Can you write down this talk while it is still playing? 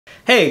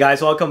Hey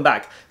guys, welcome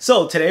back.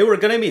 So today we're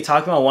going to be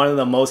talking about one of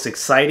the most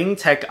exciting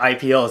tech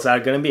IPOs that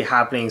are going to be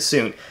happening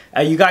soon.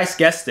 You guys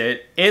guessed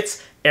it,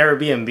 it's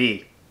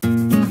Airbnb.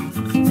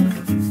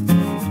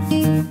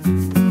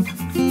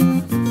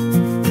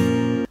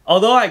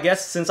 Although I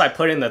guess since I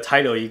put in the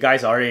title, you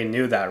guys already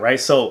knew that, right?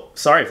 So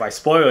sorry if I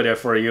spoiled it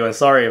for you and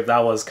sorry if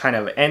that was kind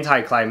of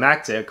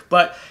anticlimactic.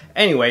 But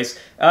anyways,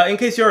 in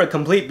case you're a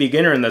complete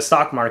beginner in the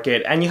stock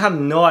market and you have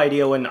no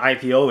idea what an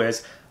IPO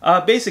is,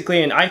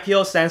 basically, an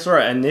IPO stands for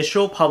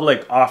Initial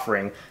Public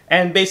Offering,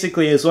 and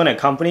basically is when a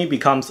company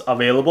becomes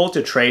available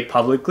to trade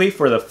publicly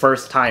for the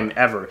first time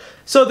ever.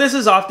 So this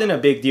is often a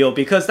big deal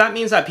because that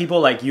means that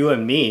people like you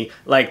and me,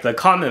 like the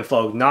common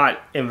folk,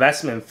 not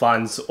investment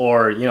funds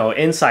or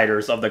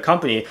insiders of the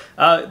company,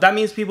 that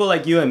means people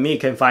like you and me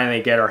can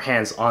finally get our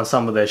hands on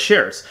some of the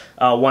shares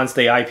once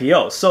they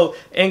IPO. So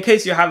in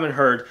case you haven't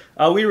heard,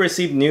 we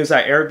received news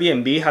that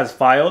Airbnb has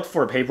filed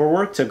for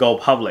paperwork to go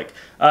public.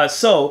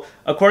 So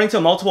according to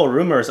multiple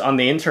rumors on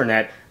the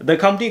internet, the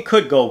company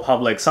could go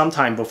public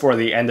sometime before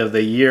the end of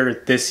the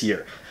year this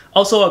year.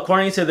 Also,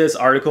 according to this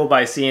article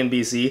by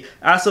CNBC,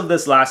 as of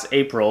this last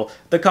April,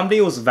 the company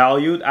was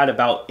valued at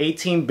about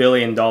 $18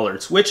 billion,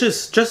 which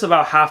is just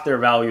about half their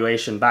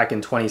valuation back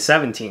in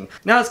 2017.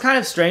 Now, it's kind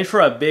of strange for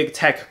a big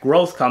tech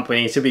growth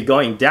company to be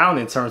going down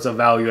in terms of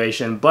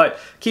valuation, but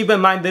keep in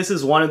mind this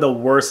is one of the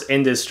worst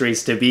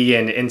industries to be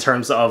in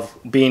terms of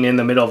being in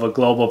the middle of a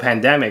global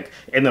pandemic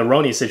in the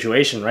Roni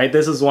situation, right?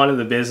 This is one of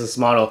the business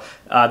model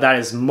that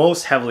is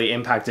most heavily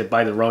impacted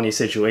by the Roni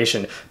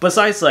situation,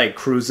 besides like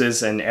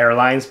cruises and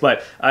airlines.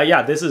 But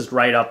yeah, this is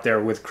right up there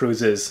with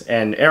cruises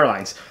and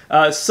airlines.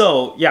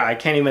 So yeah, I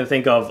can't even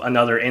think of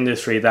another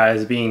industry that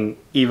is being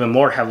even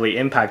more heavily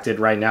impacted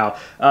right now.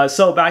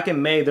 So back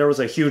in May, there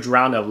was a huge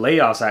round of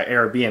layoffs at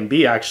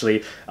Airbnb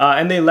actually,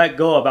 and they let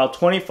go about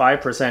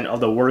 25% of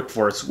the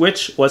workforce,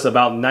 which was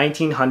about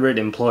 1,900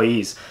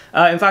 employees.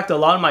 In fact, a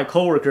lot of my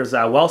coworkers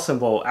at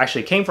Wealthsimple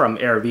actually came from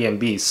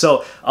Airbnb.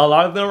 So a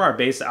lot of them are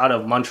based out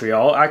of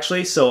Montreal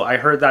actually. So I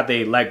heard that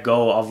they let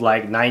go of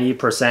like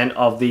 90%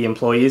 of the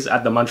employees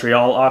at the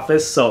Montreal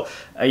office. So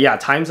yeah,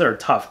 times are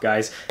tough,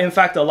 guys. In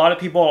fact, a lot of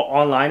people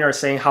online are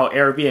saying how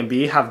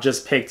Airbnb have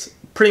just picked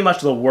pretty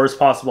much the worst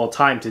possible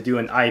time to do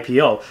an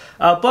IPO.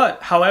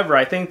 But however,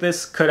 I think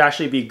this could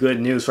actually be good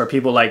news for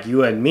people like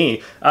you and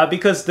me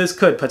because this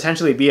could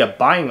potentially be a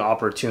buying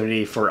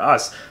opportunity for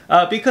us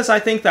because I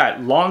think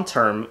that long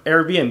term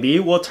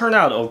Airbnb will turn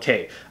out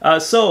okay.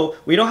 So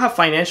we don't have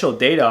financial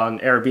data on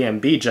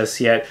Airbnb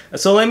just yet.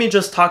 So let me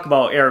just talk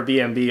about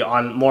Airbnb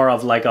on more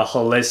of like a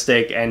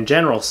holistic and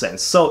general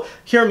sense. So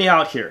hear me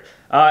out here.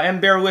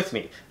 And bear with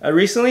me.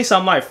 Recently,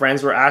 some of my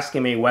friends were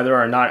asking me whether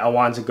or not I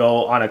wanted to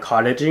go on a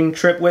cottaging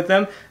trip with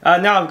them.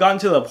 Now I've gotten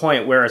to the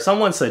point where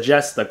someone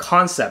suggests the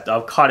concept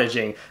of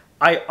cottaging,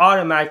 I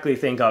automatically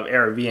think of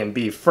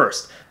Airbnb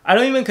first. I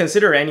don't even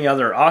consider any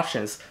other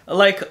options.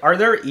 Like, are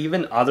there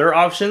even other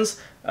options?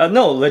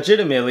 No,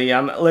 legitimately,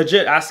 I'm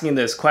legit asking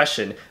this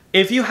question.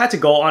 If you had to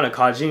go on a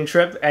cottaging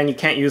trip and you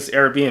can't use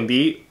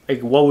Airbnb,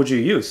 like, what would you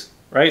use?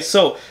 Right?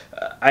 So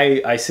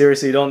I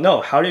seriously don't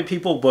know. How did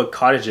people book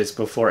cottages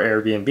before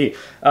Airbnb?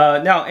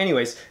 Now,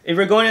 anyways, if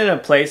you're going in a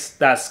place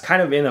that's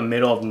kind of in the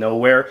middle of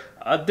nowhere,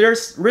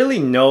 there's really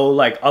no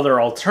like other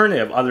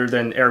alternative other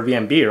than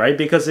Airbnb, right?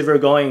 Because if you're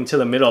going to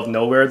the middle of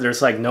nowhere,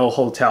 there's like no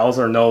hotels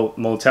or no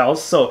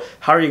motels. So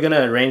how are you going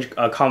to arrange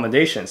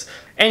accommodations?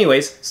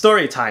 Anyways,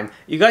 story time.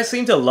 You guys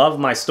seem to love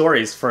my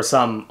stories for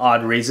some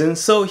odd reason,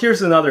 so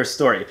here's another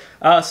story.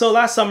 So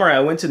last summer I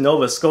went to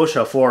Nova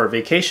Scotia for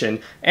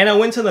vacation, and I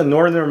went to the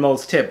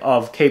northernmost tip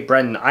of Cape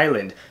Breton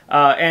Island.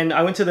 And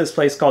I went to this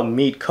place called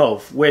Mead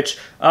Cove, which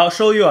I'll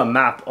show you a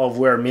map of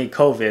where Mead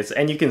Cove is,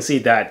 and you can see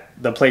that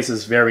the place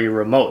is very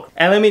remote.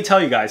 And let me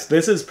tell you guys,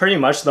 this is pretty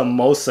much the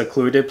most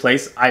secluded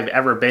place I've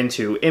ever been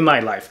to in my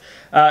life.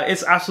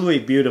 It's absolutely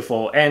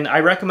beautiful, and I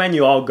recommend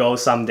you all go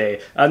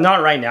someday.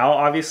 Not right now,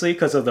 obviously,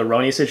 because of the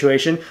Roni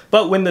situation,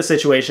 but when the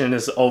situation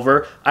is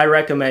over, I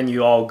recommend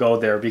you all go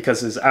there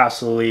because it's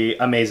absolutely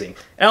amazing.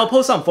 And I'll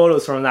post some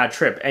photos from that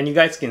trip, and you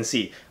guys can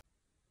see.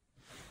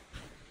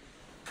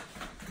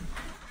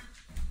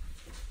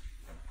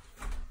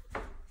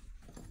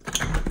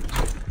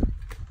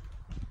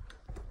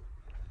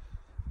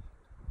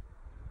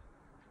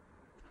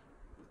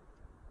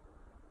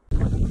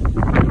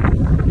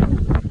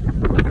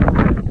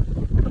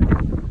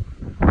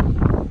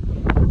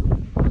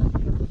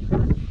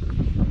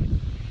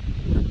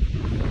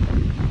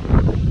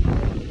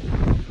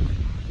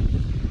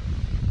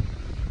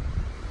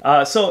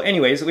 So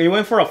anyways, we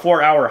went for a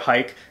 4-hour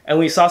hike and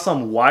we saw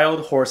some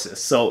wild horses.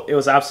 So it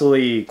was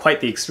absolutely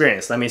quite the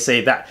experience, let me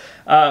say that.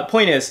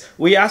 Point is,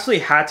 we actually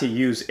had to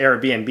use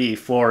Airbnb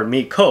for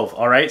Mead Cove,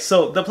 alright?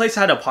 So the place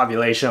had a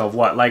population of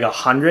what, like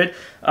 100?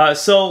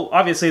 So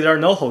obviously there are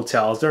no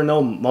hotels, there are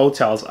no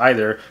motels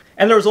either.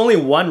 and there was only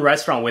one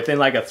restaurant within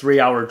like a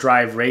 3-hour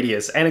drive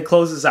radius, and it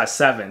closes at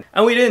 7.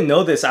 And we didn't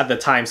know this at the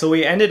time, so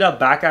we ended up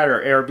back at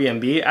our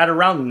Airbnb at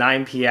around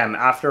 9 p.m.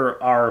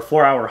 after our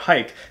 4-hour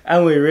hike,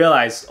 and we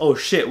realized, oh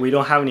shit, we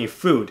don't have any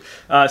food.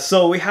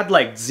 So we had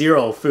like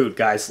zero food,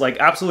 guys, like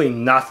absolutely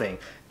nothing.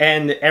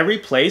 And every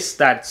place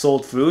that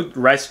sold food,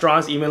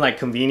 restaurants, even like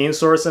convenience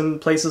stores and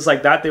places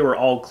like that, they were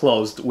all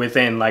closed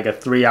within like a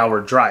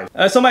 3-hour drive.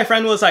 So my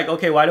friend was like,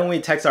 okay, why don't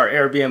we text our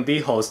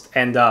Airbnb host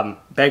and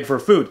beg for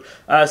food?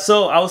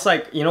 So I was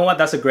like, you know what,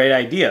 that's a great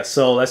idea.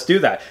 So let's do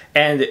that.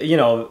 And you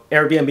know,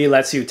 Airbnb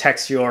lets you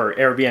text your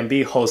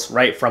Airbnb host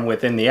right from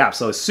within the app.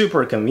 So it's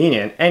super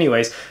convenient.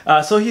 Anyways,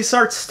 so he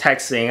starts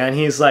texting and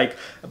he's like,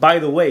 by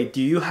the way,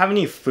 do you have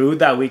any food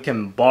that we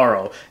can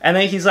borrow? And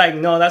then he's like,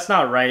 no, that's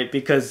not right,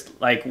 because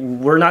like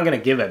we're not gonna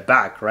give it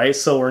back, right?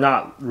 So we're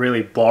not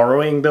really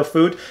borrowing the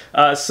food.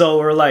 So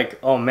we're like,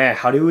 oh man,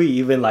 how do we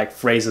even like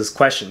phrase this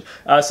question?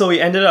 So we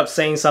ended up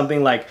saying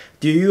something like,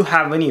 do you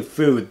have any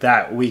food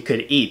that we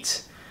could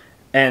eat?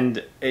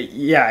 And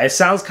yeah, it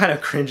sounds kind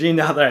of cringy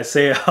now that I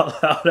say it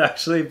out loud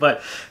actually,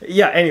 but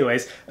yeah,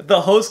 anyways,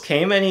 the host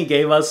came and he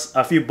gave us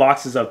a few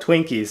boxes of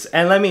Twinkies.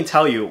 And let me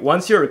tell you,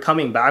 once you're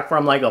coming back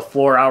from like a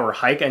 4-hour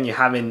hike and you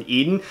haven't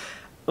eaten,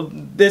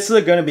 this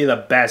is gonna be the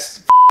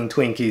best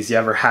Twinkies you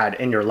ever had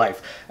in your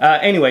life.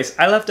 Anyways,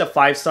 I left a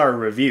 5-star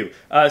review.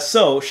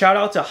 So shout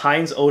out to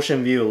Heinz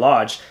Ocean View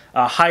Lodge.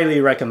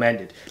 Highly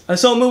recommended.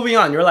 So moving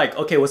on, you're like,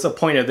 okay, what's the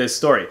point of this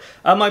story?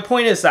 My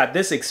point is that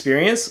this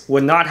experience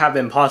would not have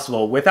been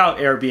possible without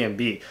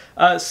Airbnb.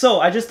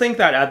 So I just think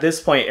that at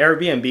this point,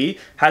 Airbnb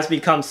has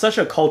become such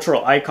a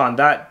cultural icon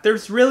that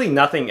there's really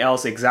nothing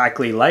else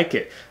exactly like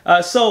it.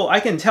 So I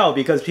can tell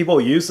because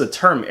people use the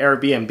term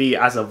Airbnb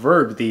as a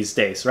verb these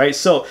days, right?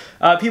 So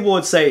people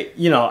would say,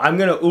 you know, I'm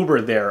gonna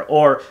Uber there,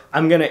 or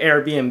I'm gonna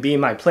Airbnb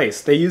my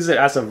place. They use it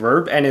as a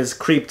verb and is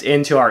creeped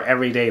into our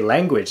everyday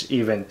language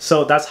even.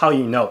 So that's how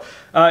you know.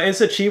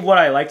 It's achieved what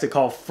I like to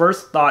call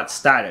first thought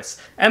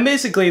status. And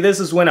basically this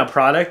is when a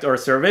product or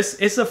service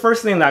is the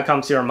first thing that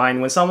comes to your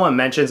mind when someone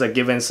mentions a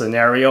given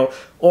scenario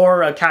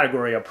or a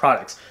category of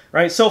products,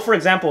 right? So for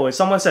example, if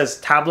someone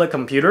says tablet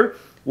computer,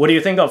 what do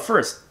you think of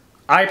first?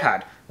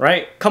 iPad,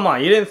 right? Come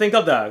on, you didn't think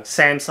of the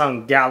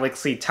Samsung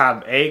Galaxy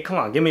Tab A? Come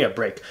on, give me a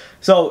break.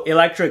 So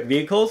electric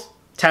vehicles,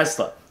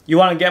 Tesla. You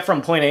want to get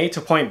from point A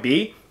to point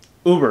B?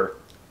 Uber.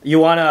 You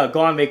want to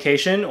go on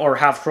vacation or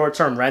have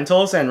short-term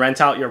rentals and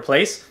rent out your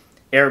place?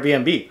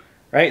 Airbnb,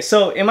 right?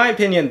 So in my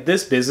opinion,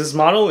 this business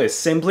model is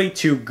simply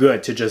too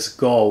good to just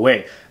go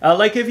away.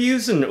 Like if you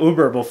used an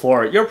Uber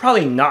before, you're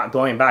probably not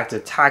going back to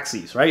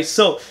taxis, right?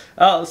 So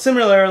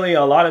similarly,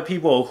 a lot of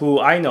people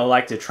who I know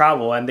like to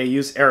travel and they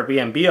use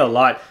Airbnb a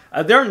lot,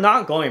 they're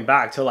not going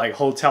back to like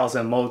hotels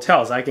and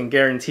motels, I can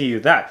guarantee you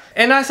that.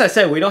 And as I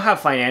said, we don't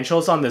have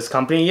financials on this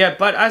company yet,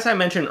 but as I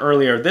mentioned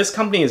earlier, this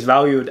company is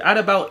valued at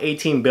about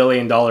 $18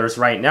 billion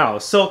right now.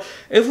 So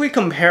if we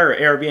compare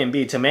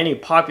Airbnb to many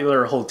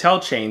popular hotel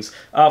chains,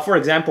 for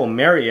example,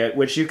 Marriott,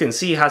 which you can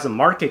see has a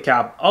market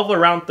cap of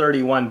around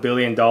 $31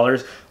 billion,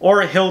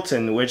 or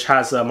Hilton, which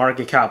has a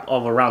market cap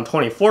of around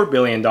 $24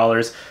 billion.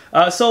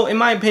 So in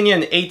my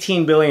opinion,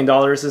 $18 billion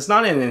is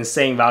not an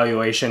insane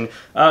valuation,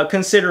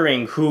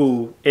 considering who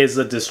is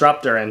the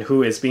disruptor and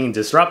who is being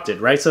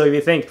disrupted, right? So if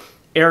you think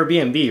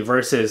Airbnb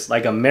versus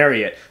like a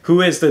Marriott,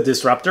 who is the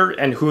disruptor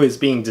and who is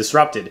being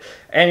disrupted?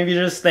 And if you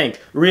just think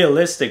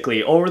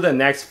realistically over the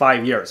next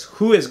 5 years,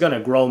 who is going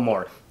to grow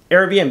more,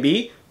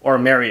 Airbnb or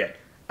Marriott?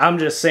 I'm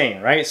just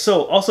saying, right?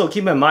 So also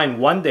keep in mind,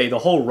 one day the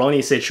whole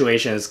Roni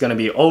situation is going to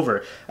be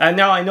over. And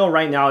now I know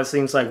right now it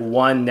seems like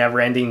one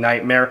never-ending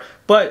nightmare,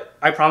 but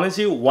I promise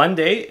you one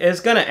day it's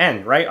going to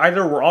end, right?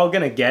 Either we're all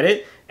going to get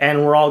it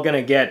and we're all going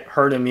to get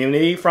herd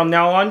immunity from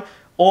now on,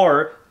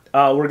 or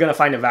we're going to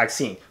find a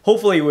vaccine.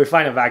 Hopefully we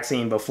find a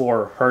vaccine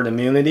before herd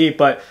immunity,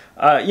 but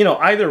you know,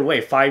 either way,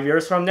 5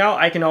 years from now,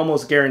 I can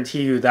almost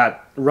guarantee you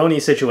that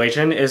Roni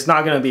situation is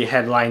not going to be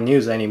headline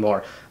news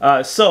anymore.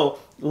 So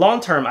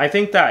long term, I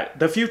think that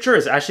the future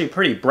is actually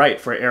pretty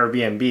bright for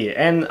Airbnb,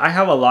 and I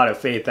have a lot of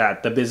faith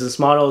that the business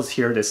model is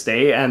here to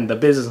stay and the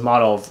business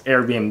model of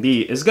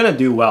Airbnb is going to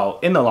do well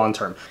in the long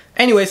term.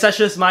 Anyways, that's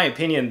just my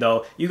opinion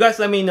though. You guys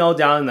let me know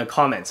down in the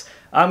comments.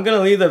 I'm going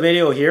to leave the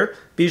video here.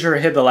 Be sure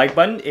to hit the like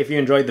button if you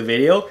enjoyed the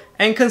video,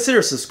 and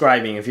consider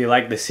subscribing if you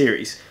like the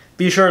series.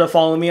 Be sure to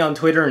follow me on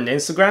Twitter and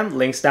Instagram,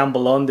 links down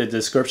below in the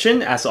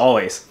description as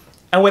always.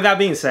 And with that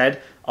being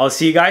said, I'll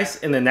see you guys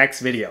in the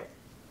next video.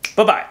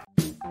 Bye-bye.